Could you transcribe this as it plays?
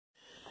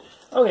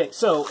Okay,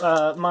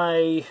 so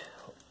my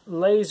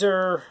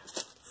laser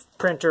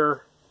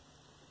printer,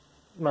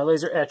 my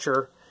laser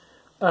etcher,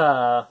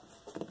 burned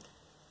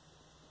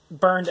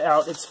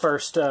out its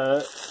first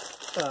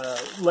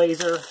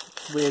laser.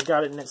 We had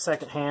got it in its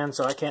second hand,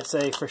 so I can't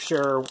say for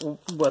sure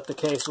what the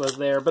case was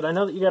there, but I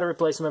know that you got to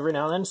replace them every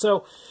now and then.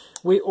 So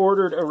we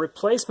ordered a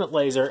replacement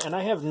laser, and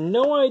I have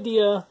no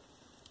idea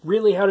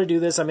really how to do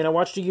this. I mean, I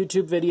watched a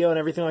YouTube video and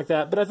everything like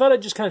that, but I thought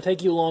I'd just kind of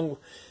take you along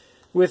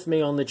with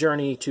me on the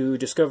journey to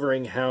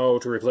discovering how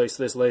to replace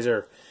this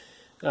laser.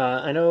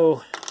 I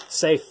know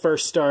safe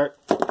first start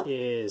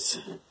is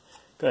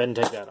go ahead and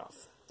take that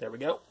off. There we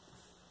go.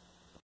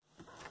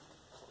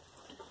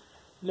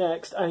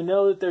 Next, I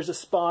know that there's a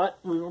spot.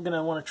 We're going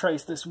to want to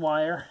trace this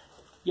wire.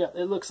 Yeah,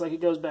 it looks like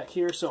it goes back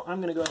here, so I'm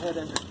going to go ahead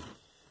and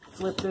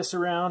flip this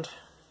around.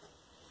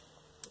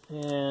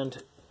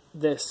 And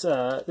this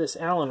this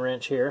Allen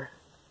wrench here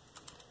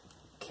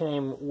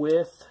came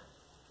with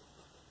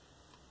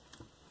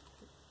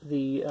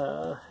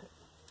the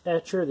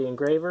etcher, the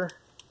engraver,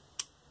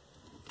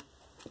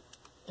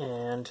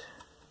 and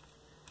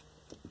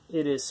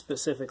it is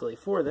specifically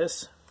for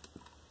this,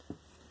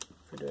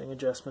 for doing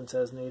adjustments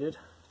as needed.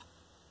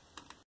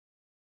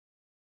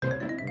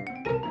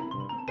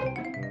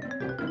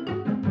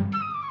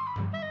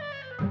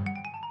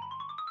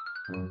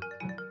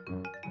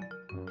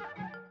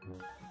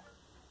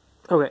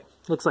 Okay,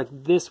 looks like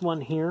this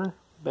one here,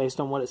 based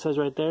on what it says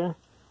right there,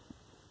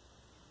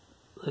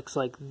 looks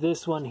like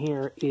this one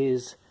here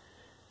is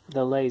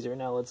the laser.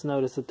 Now let's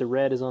notice that the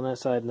red is on that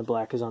side and the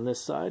black is on this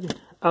side.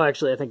 Oh,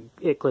 actually, I think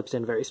it clips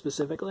in very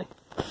specifically.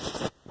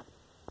 I'm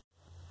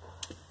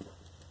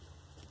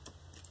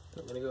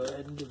going to go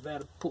ahead and give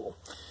that a pull.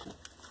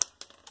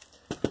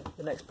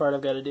 The next part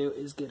I've got to do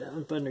is get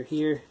up under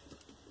here,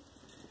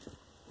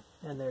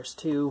 and there's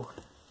two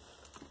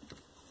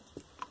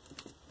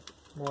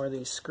more of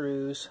these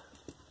screws.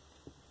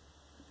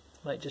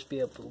 Might just be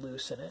able to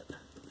loosen it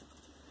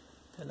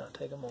and not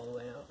take them all the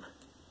way out.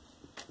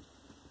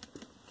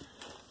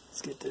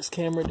 Let's get this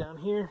camera down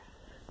here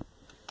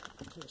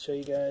and show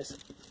you guys.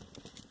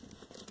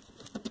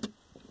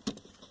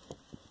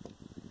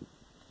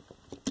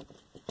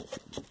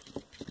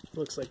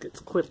 Looks like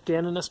it's clipped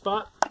in a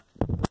spot.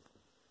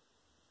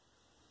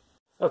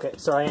 Okay,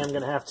 so I am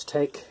going to have to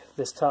take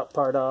this top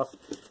part off.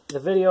 The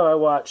video I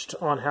watched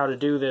on how to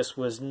do this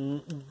was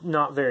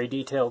not very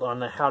detailed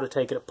on how to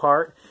take it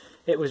apart.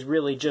 It was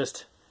really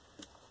just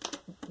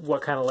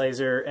what kind of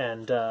laser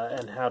and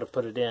how to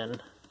put it in.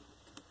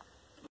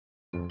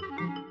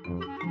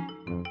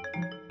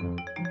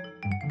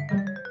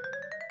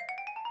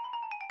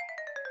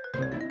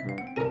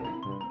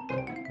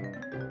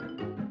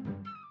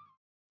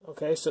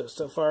 Okay, so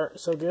far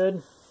so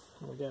good.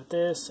 We got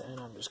this, and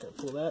I'm just going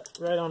to pull that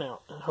right on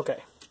out.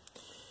 Okay,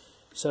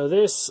 so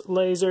this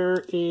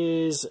laser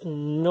is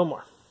no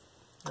more,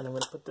 and I'm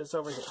going to put this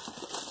over here.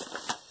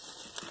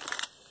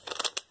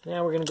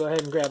 Now we're going to go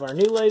ahead and grab our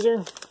new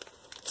laser,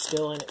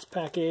 still in its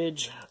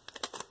package.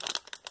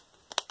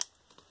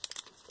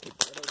 Keep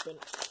that open.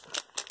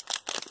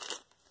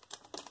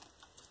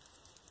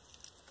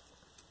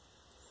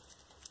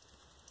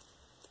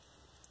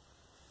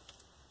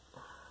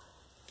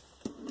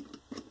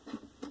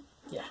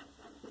 Yeah,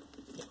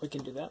 we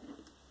can do that.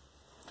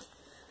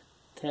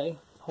 Okay,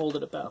 hold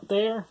it about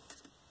there, and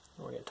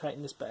we're going to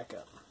tighten this back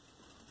up.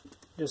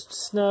 Just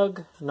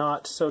snug,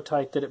 not so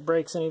tight that it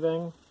breaks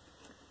anything.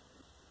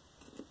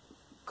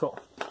 Cool.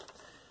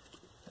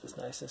 That's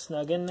nice and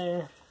snug in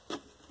there.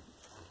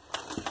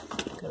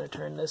 Gonna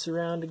turn this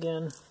around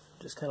again.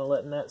 Just kind of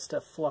letting that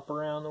stuff flop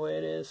around the way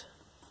it is.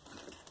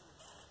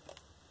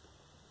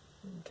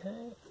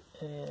 Okay,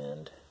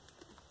 and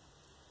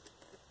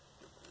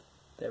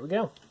there we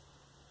go.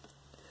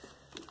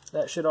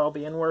 That should all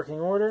be in working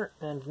order,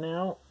 and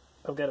now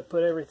I've got to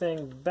put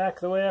everything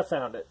back the way I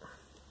found it.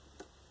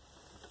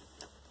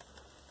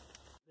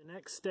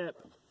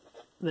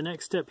 The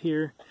next step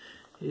here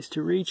is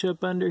to reach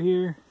up under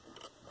here.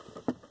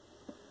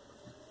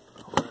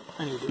 Hold on,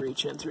 I need to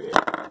reach in through here.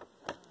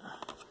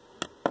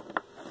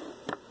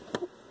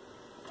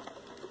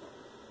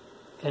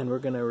 And we're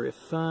going to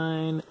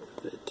refine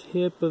the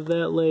tip of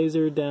that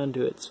laser down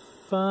to its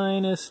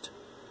finest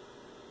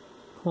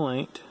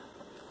point.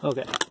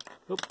 Okay.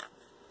 Oop.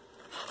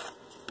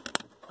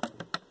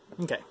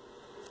 Okay.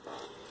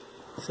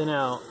 So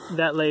now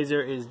that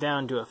laser is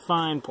down to a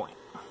fine point.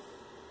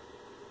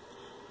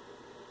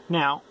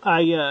 Now,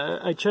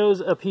 I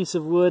chose a piece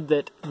of wood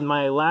that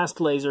my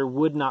last laser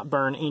would not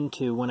burn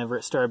into whenever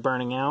it started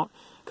burning out,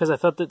 because I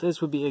thought that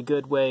this would be a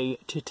good way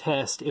to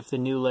test if the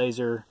new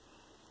laser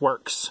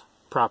works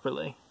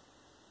properly.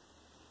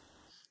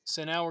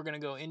 So now we're going to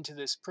go into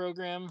this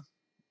program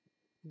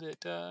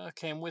that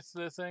came with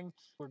the thing.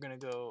 We're going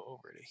to go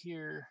over to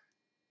here,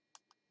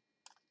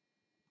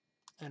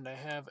 and I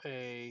have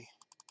a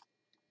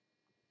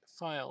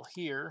file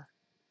here.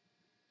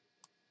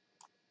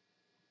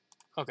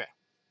 Okay.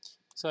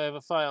 So I have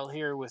a file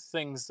here with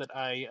things that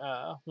I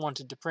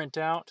wanted to print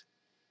out.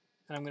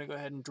 And I'm going to go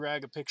ahead and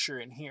drag a picture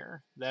in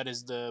here. That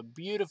is the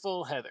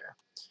beautiful Heather.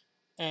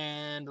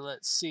 And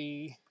let's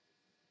see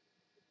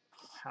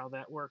how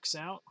that works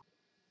out.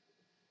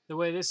 The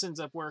way this ends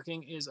up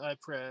working is I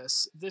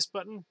press this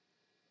button,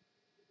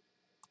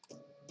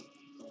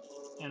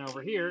 and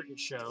over here it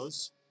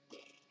shows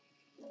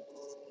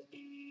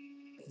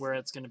where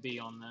it's going to be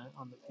on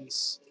the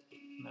piece.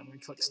 And then we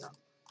click stop.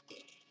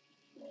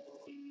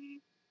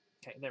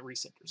 Okay, that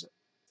recenters it.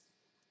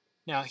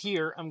 Now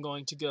here I'm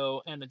going to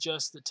go and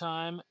adjust the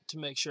time to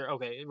make sure,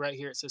 okay, right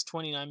here it says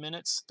 29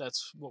 minutes.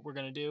 That's what we're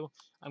going to do.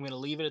 I'm going to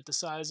leave it at the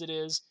size it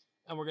is,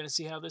 and we're going to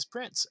see how this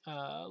prints.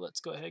 Let's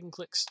go ahead and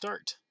click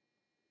start.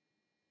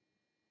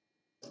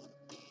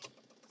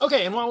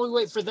 Okay, and while we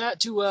wait for that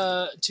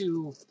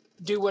to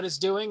do what it's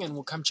doing, and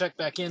we'll come check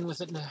back in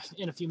with it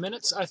in a few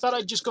minutes, I thought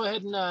I'd just go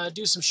ahead and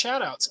do some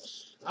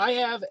shout-outs. I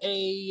have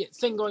a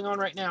thing going on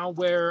right now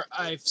where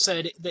I've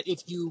said that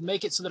if you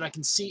make it so that I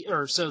can see,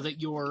 or so that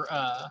your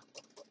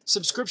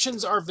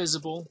subscriptions are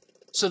visible,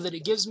 so that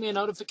it gives me a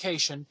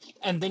notification,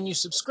 and then you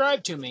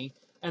subscribe to me,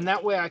 and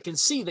that way I can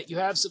see that you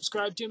have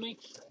subscribed to me,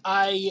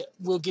 I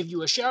will give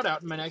you a shout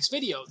out in my next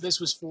video. This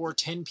was for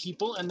 10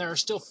 people, and there are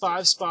still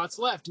 5 spots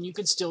left, and you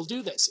can still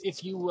do this.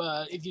 If you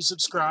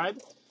subscribe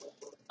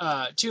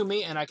to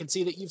me, and I can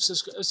see that you've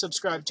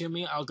subscribed to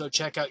me, I'll go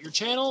check out your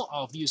channel,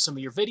 I'll view some of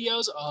your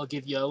videos, I'll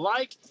give you a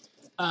like,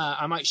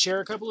 I might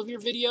share a couple of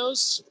your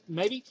videos,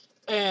 maybe,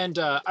 and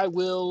I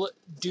will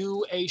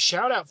do a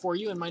shout out for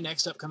you in my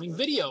next upcoming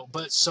video.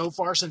 But so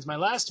far, since my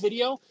last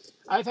video,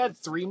 I've had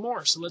 3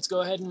 more, so let's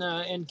go ahead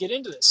and get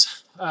into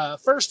this.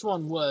 First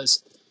one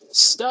was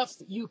stuff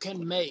you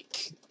can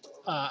make.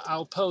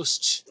 I'll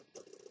post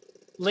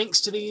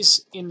links to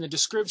these in the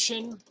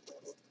description.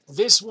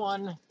 This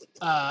one,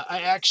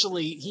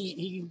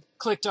 he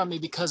clicked on me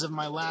because of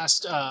my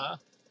last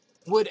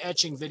wood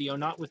etching video,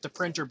 not with the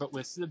printer, but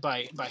with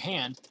by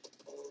hand.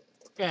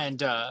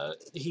 And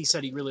he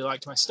said he really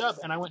liked my stuff,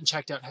 and I went and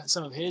checked out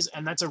some of his,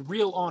 and that's a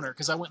real honor,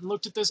 because I went and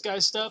looked at this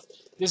guy's stuff.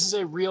 This is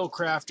a real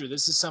crafter.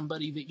 This is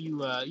somebody that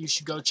you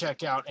should go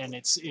check out, and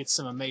it's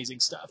some amazing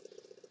stuff.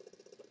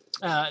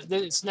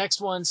 This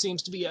next one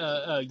seems to be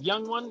a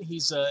young one.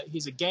 He's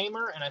a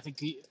gamer, and I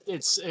think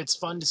it's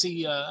fun to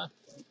see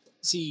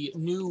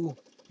new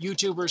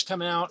YouTubers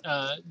coming out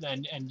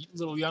and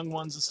little young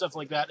ones and stuff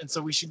like that. And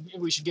so we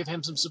should give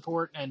him some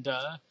support and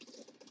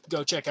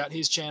go check out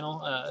his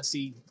channel.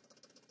 See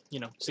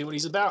what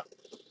he's about.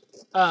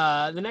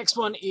 The next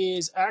one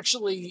is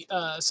actually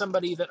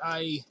somebody that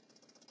I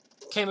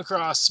came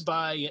across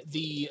by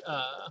the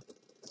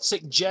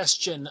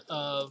suggestion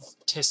of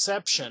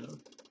Tisception.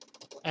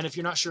 And if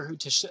you're not sure who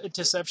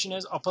Tisception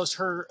is, I'll post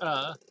her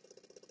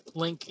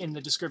link in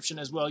the description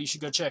as well. You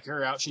should go check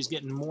her out. She's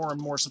getting more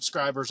and more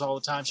subscribers all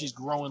the time. She's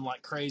growing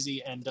like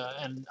crazy, and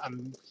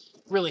I'm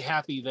really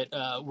happy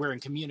that we're in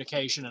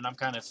communication, and I'm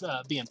kind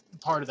of being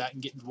part of that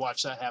and getting to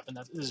watch that happen.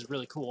 This is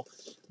really cool.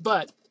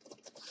 But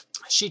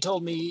she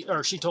told me,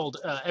 or she told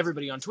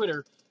everybody on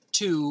Twitter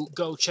to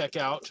go check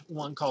out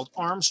one called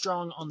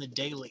Armstrong on the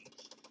Daily.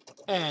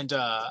 And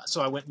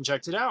so I went and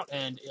checked it out,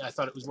 and I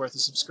thought it was worth a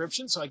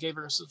subscription, so I gave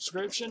her a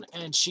subscription,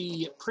 and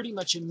she pretty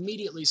much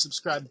immediately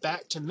subscribed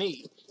back to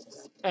me.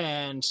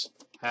 And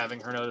having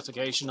her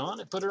notification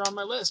on, it put her on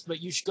my list.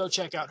 But you should go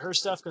check out her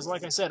stuff, because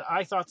like I said,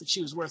 I thought that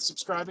she was worth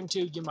subscribing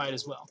to. You might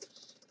as well.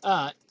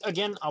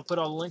 Again, I'll put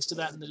all the links to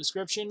that in the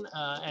description,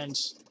 and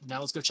now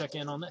let's go check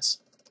in on this.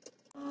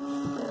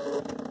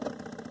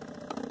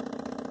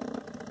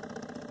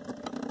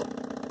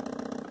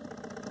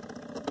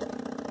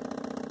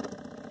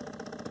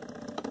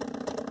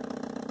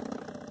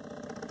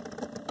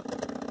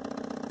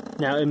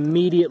 Now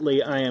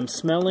immediately I am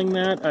smelling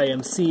that, I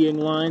am seeing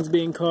lines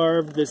being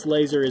carved. This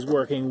laser is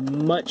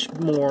working much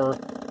better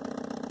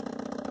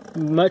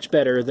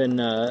than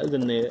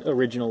the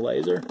original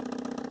laser.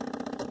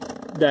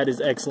 That is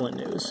excellent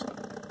news.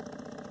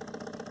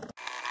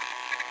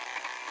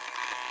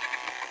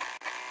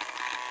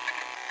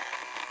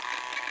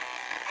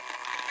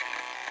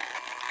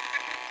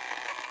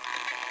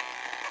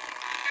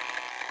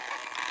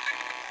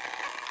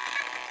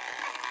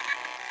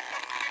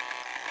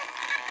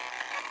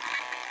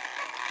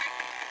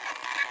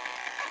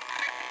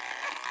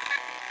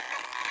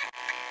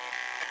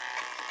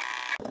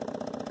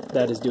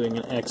 That is doing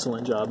an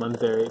excellent job. I'm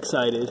very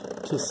excited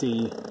to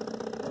see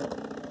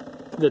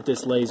that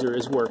this laser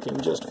is working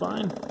just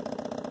fine.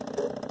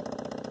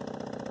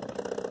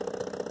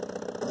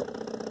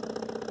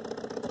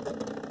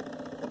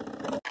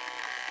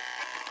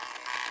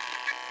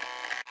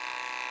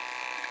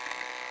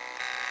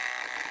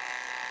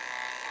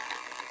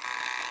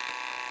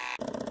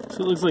 So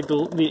it looks like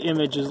the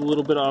image is a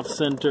little bit off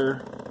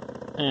center,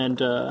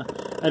 and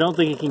I don't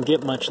think it can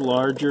get much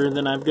larger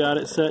than I've got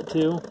it set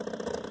to.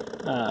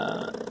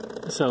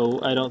 So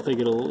I don't think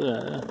it'll,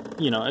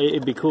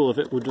 it'd be cool if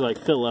it would like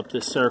fill up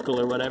this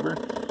circle or whatever.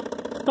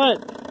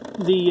 But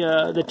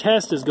the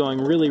test is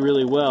going really,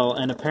 really well,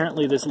 and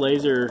apparently this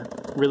laser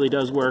really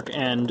does work,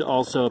 and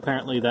also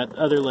apparently that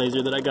other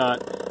laser that I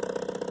got,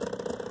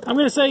 I'm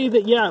going to say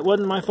that, yeah, it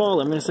wasn't my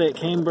fault. I'm going to say it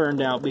came burned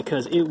out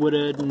because it would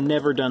have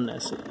never done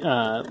this.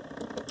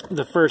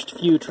 The first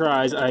few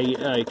tries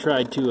I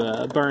tried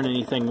to burn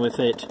anything with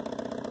it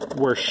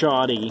were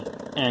shoddy,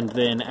 and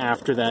then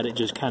after that it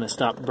just kind of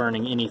stopped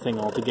burning anything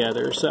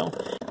altogether. So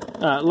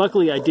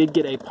luckily I did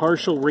get a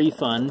partial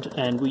refund,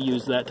 and we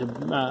used that to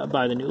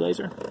buy the new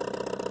laser.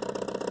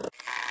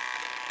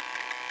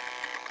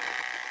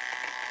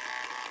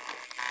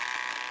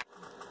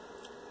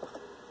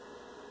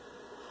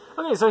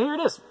 Okay, so here it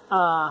is.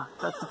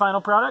 That's the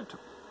final product.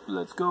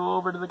 Let's go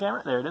over to the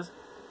camera. There it is.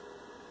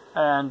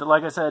 And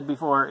like I said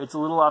before, it's a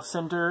little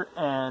off-center,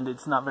 and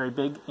it's not very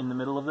big in the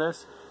middle of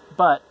this.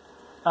 But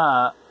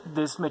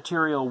this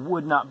material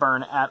would not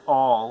burn at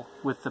all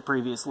with the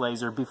previous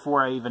laser.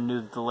 Before I even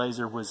knew that the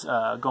laser was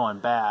going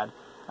bad,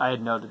 I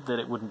had noted that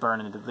it wouldn't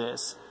burn into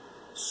this.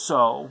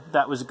 So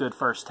that was a good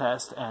first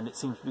test, and it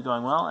seems to be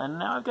going well. And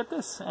now I've got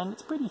this, and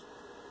it's pretty.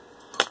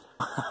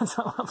 It's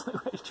a lovely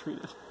way to treat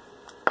it.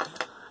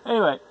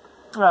 Anyway,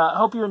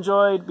 hope you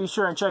enjoyed. Be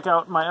sure and check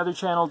out my other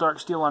channel, Dark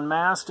Steel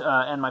Unmasked,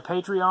 and my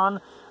Patreon,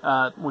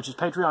 which is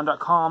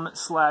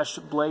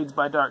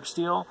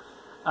patreon.com/bladesbydarksteel.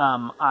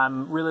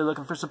 I'm really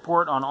looking for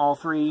support on all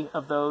three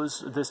of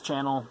those, this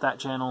channel, that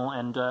channel,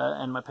 and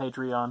my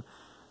Patreon.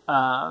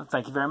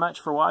 Thank you very much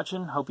for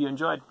watching. Hope you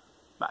enjoyed.